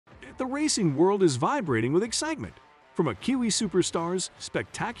the racing world is vibrating with excitement. From a Kiwi superstar's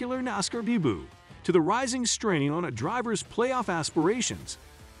spectacular NASCAR debut to the rising strain on a driver's playoff aspirations.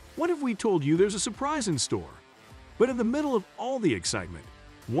 What if we told you there's a surprise in store? But in the middle of all the excitement,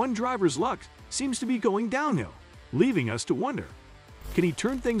 one driver's luck seems to be going downhill, leaving us to wonder, can he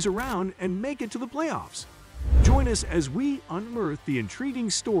turn things around and make it to the playoffs? Join us as we unearth the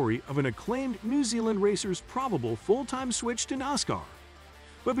intriguing story of an acclaimed New Zealand racer's probable full-time switch to NASCAR.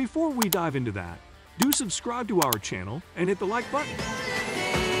 But before we dive into that, do subscribe to our channel and hit the like button.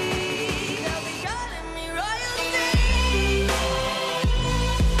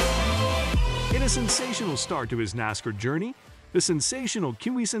 In a sensational start to his NASCAR journey, the sensational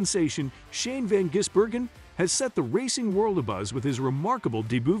Kiwi sensation Shane Van Gisbergen has set the racing world abuzz with his remarkable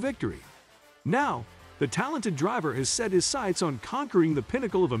debut victory. Now, the talented driver has set his sights on conquering the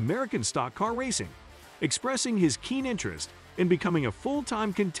pinnacle of American stock car racing, expressing his keen interest in becoming a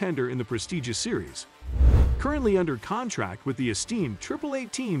full-time contender in the prestigious series. Currently under contract with the esteemed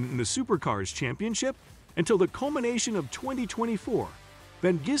 888 team in the Supercars Championship until the culmination of 2024,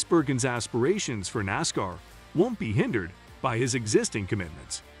 Van Gisbergen's aspirations for NASCAR won't be hindered by his existing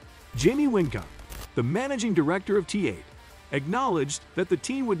commitments. Jamie Whincup, the managing director of T8, acknowledged that the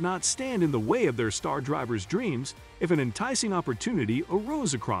team would not stand in the way of their star driver's dreams if an enticing opportunity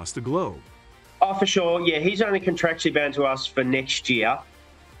arose across the globe. Oh, for sure. Yeah, he's only contractually bound to us for next year.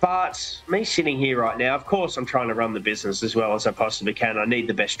 But me sitting here right now, of course, I'm trying to run the business as well as I possibly can. I need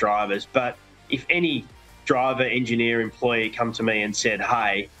the best drivers. But if any driver, engineer, employee come to me and said,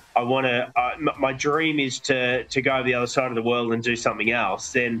 hey, I want to, my dream is to go to the other side of the world and do something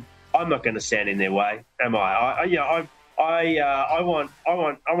else, then I'm not going to stand in their way, am I? I want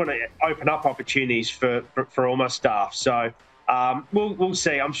to open up opportunities for all my staff. So we'll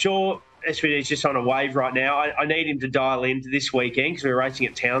see. I'm sure SVG is just on a wave right now. I need him to dial in this weekend because we're racing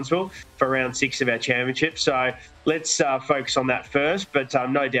at Townsville for round 6 of our championship. So let's focus on that first. But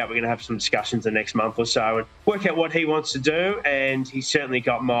no doubt we're going to have some discussions the next month or so and work out what he wants to do. And he's certainly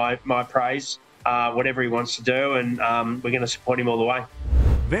got my praise, whatever he wants to do. And we're going to support him all the way.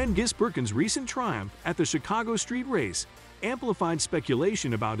 Van Gisbergen's recent triumph at the Chicago Street Race amplified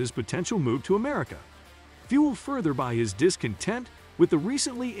speculation about his potential move to America, fueled further by his discontent with the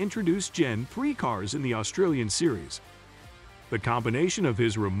recently introduced Gen 3 cars in the Australian Series. The combination of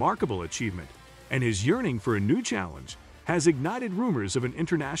his remarkable achievement and his yearning for a new challenge has ignited rumors of an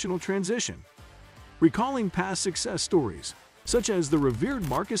international transition. Recalling past success stories, such as the revered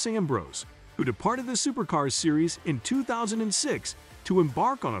Marcus Ambrose, who departed the Supercars Series in 2006 to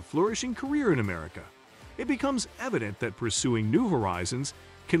embark on a flourishing career in America, it becomes evident that pursuing new horizons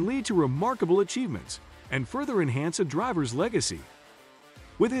can lead to remarkable achievements and further enhance a driver's legacy.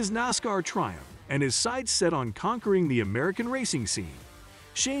 With his NASCAR triumph and his sights set on conquering the American racing scene,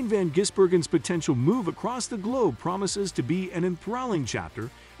 Shane Van Gisbergen's potential move across the globe promises to be an enthralling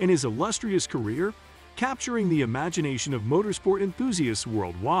chapter in his illustrious career, capturing the imagination of motorsport enthusiasts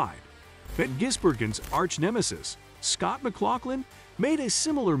worldwide. Van Gisbergen's arch-nemesis, Scott McLaughlin, made a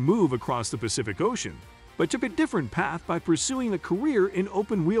similar move across the Pacific Ocean, but took a different path by pursuing a career in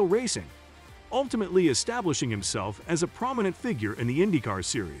open-wheel racing, ultimately establishing himself as a prominent figure in the IndyCar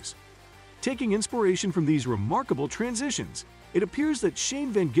Series. Taking inspiration from these remarkable transitions, it appears that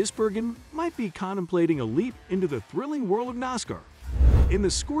Shane Van Gisbergen might be contemplating a leap into the thrilling world of NASCAR. In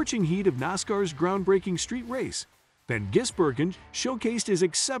the scorching heat of NASCAR's groundbreaking street race, Van Gisbergen showcased his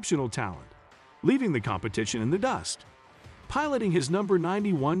exceptional talent, leaving the competition in the dust. Piloting his number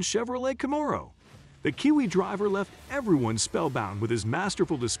 91 Chevrolet Camaro, the Kiwi driver left everyone spellbound with his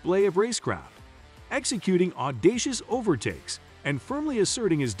masterful display of racecraft, executing audacious overtakes and firmly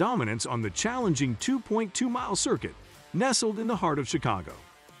asserting his dominance on the challenging 2.2-mile circuit nestled in the heart of Chicago.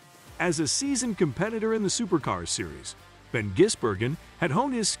 As a seasoned competitor in the Supercars Series, Van Gisbergen had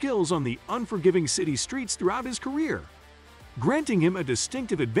honed his skills on the unforgiving city streets throughout his career, granting him a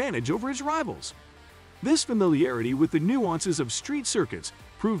distinctive advantage over his rivals. This familiarity with the nuances of street circuits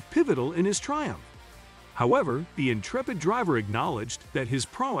proved pivotal in his triumph. However, the intrepid driver acknowledged that his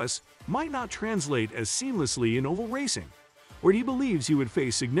prowess might not translate as seamlessly in oval racing, where he believes he would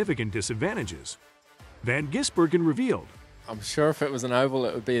face significant disadvantages. Van Gisbergen revealed, I'm sure if it was an oval,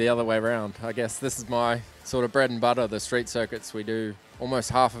 it would be the other way around. I guess this is my sort of bread and butter, the street circuits. We do almost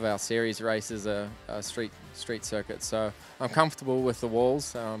half of our series races are street circuits, so I'm comfortable with the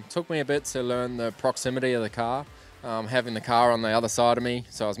walls. Took me a bit to learn the proximity of the car, having the car on the other side of me,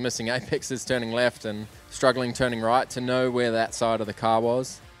 so I was missing apexes turning left and struggling turning right to know where that side of the car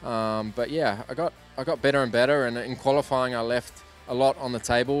was. But yeah, I got better and better, and in qualifying I left a lot on the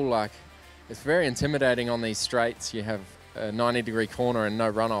table. Like, it's very intimidating on these straights. You have a 90-degree corner and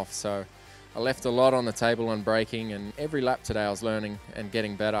no runoff. So I left a lot on the table on braking, and every lap today I was learning and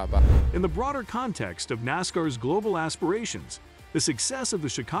getting better. But in the broader context of NASCAR's global aspirations, the success of the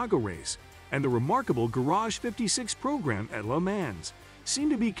Chicago race and the remarkable Garage 56 program at Le Mans seem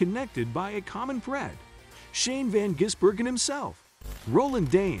to be connected by a common thread. Shane Van Gisbergen himself,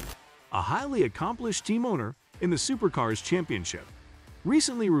 Roland Dane, a highly accomplished team owner in the Supercars Championship,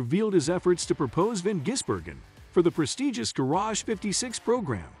 recently revealed his efforts to propose Van Gisbergen for the prestigious Garage 56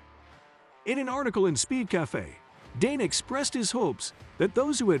 program. In an article in Speed Cafe, Dane expressed his hopes that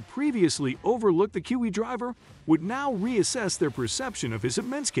those who had previously overlooked the Kiwi driver would now reassess their perception of his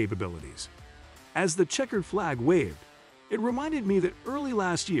immense capabilities. As the checkered flag waved, it reminded me that early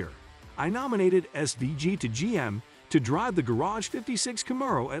last year, I nominated SVG to GM to drive the Garage 56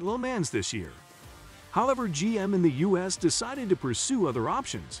 Camaro at Le Mans this year. However, GM in the US decided to pursue other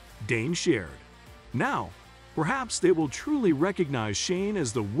options, Dane shared. Now, perhaps they will truly recognize Shane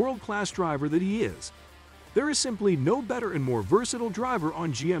as the world-class driver that he is. There is simply no better and more versatile driver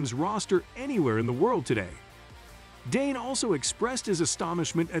on GM's roster anywhere in the world today. Dane also expressed his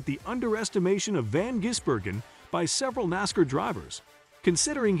astonishment at the underestimation of Van Gisbergen by several NASCAR drivers,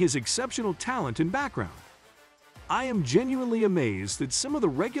 considering his exceptional talent and background. I am genuinely amazed that some of the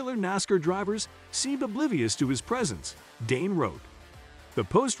regular NASCAR drivers seemed oblivious to his presence, Dane wrote. The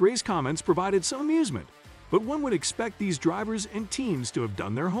post-race comments provided some amusement, but one would expect these drivers and teams to have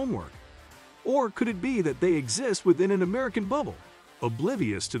done their homework. Or could it be that they exist within an American bubble,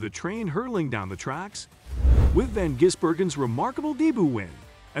 oblivious to the train hurtling down the tracks? With Van Gisbergen's remarkable debut win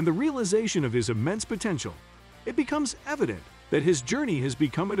and the realization of his immense potential, it becomes evident that his journey has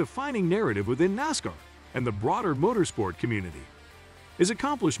become a defining narrative within NASCAR and the broader motorsport community. His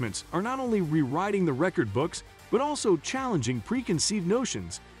accomplishments are not only rewriting the record books, but also challenging preconceived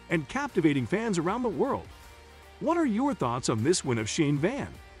notions and captivating fans around the world. What are your thoughts on this win of Shane Van?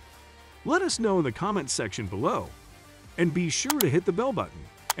 Let us know in the comments section below. And be sure to hit the bell button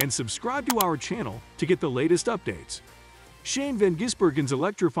and subscribe to our channel to get the latest updates. Shane Van Gisbergen's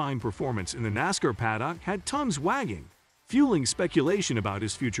electrifying performance in the NASCAR paddock had tongues wagging, fueling speculation about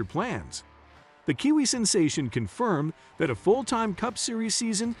his future plans. The Kiwi sensation confirmed that a full-time Cup Series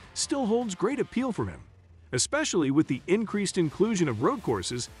season still holds great appeal for him, especially with the increased inclusion of road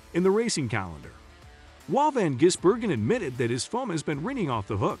courses in the racing calendar. While Van Gisbergen admitted that his phone has been ringing off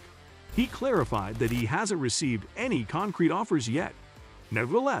the hook, he clarified that he hasn't received any concrete offers yet.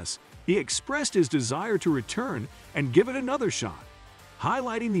 Nevertheless, he expressed his desire to return and give it another shot,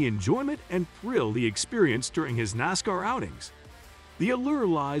 highlighting the enjoyment and thrill he experienced during his NASCAR outings. The allure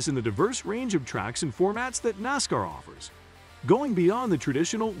lies in the diverse range of tracks and formats that NASCAR offers, going beyond the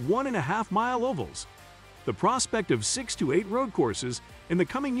traditional 1.5-mile ovals. The prospect of 6 to 8 road courses in the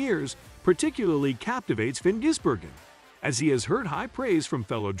coming years particularly captivates Van Gisbergen, as he has heard high praise from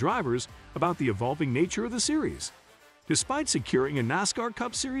fellow drivers about the evolving nature of the series. Despite securing a NASCAR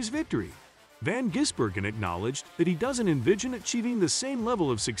Cup Series victory, Van Gisbergen acknowledged that he doesn't envision achieving the same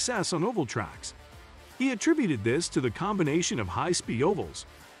level of success on oval tracks. He attributed this to the combination of high-speed ovals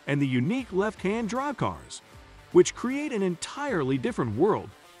and the unique left-hand drive cars, which create an entirely different world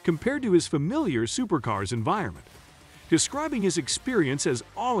compared to his familiar supercars environment, describing his experience as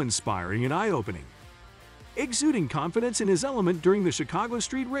awe-inspiring and eye-opening. Exuding confidence in his element during the Chicago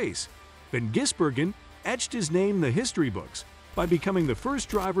street race, Van Gisbergen etched his name in the history books by becoming the first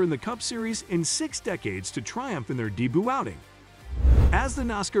driver in the Cup Series in 6 decades to triumph in their debut outing. As the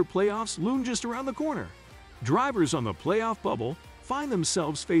NASCAR playoffs loom just around the corner, drivers on the playoff bubble find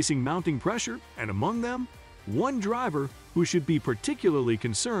themselves facing mounting pressure, and among them, one driver who should be particularly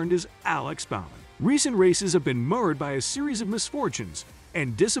concerned is Alex Bowman. Recent races have been marred by a series of misfortunes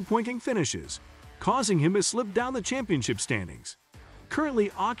and disappointing finishes, causing him to slip down the championship standings.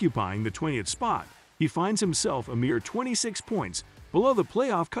 Currently occupying the 20th spot, he finds himself a mere 26 points below the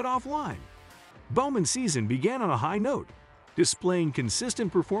playoff cutoff line. Bowman's season began on a high note, displaying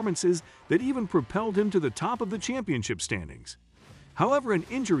consistent performances that even propelled him to the top of the championship standings. However, an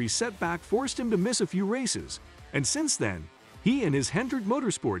injury setback forced him to miss a few races, and since then, he and his Hendrick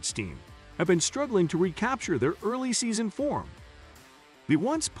Motorsports team have been struggling to recapture their early season form. The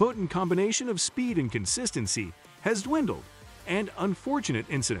once potent combination of speed and consistency has dwindled, and unfortunate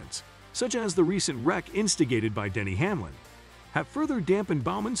incidents, such as the recent wreck instigated by Denny Hamlin, have further dampened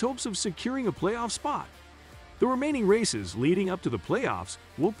Bowman's hopes of securing a playoff spot. The remaining races leading up to the playoffs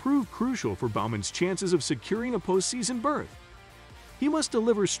will prove crucial for Bowman's chances of securing a postseason berth. He must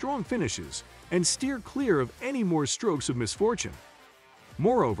deliver strong finishes and steer clear of any more strokes of misfortune.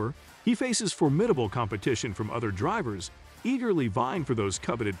 Moreover, he faces formidable competition from other drivers eagerly vying for those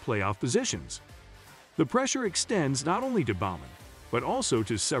coveted playoff positions. The pressure extends not only to Bauman, but also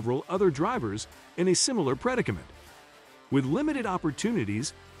to several other drivers in a similar predicament. With limited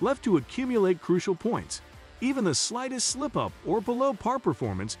opportunities left to accumulate crucial points, even the slightest slip-up or below par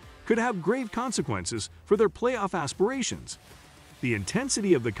performance could have grave consequences for their playoff aspirations. The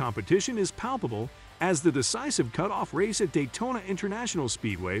intensity of the competition is palpable as the decisive cutoff race at Daytona International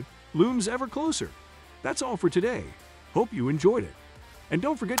Speedway looms ever closer. That's all for today. Hope you enjoyed it. And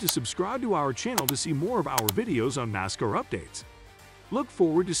don't forget to subscribe to our channel to see more of our videos on NASCAR updates. Look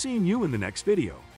forward to seeing you in the next video.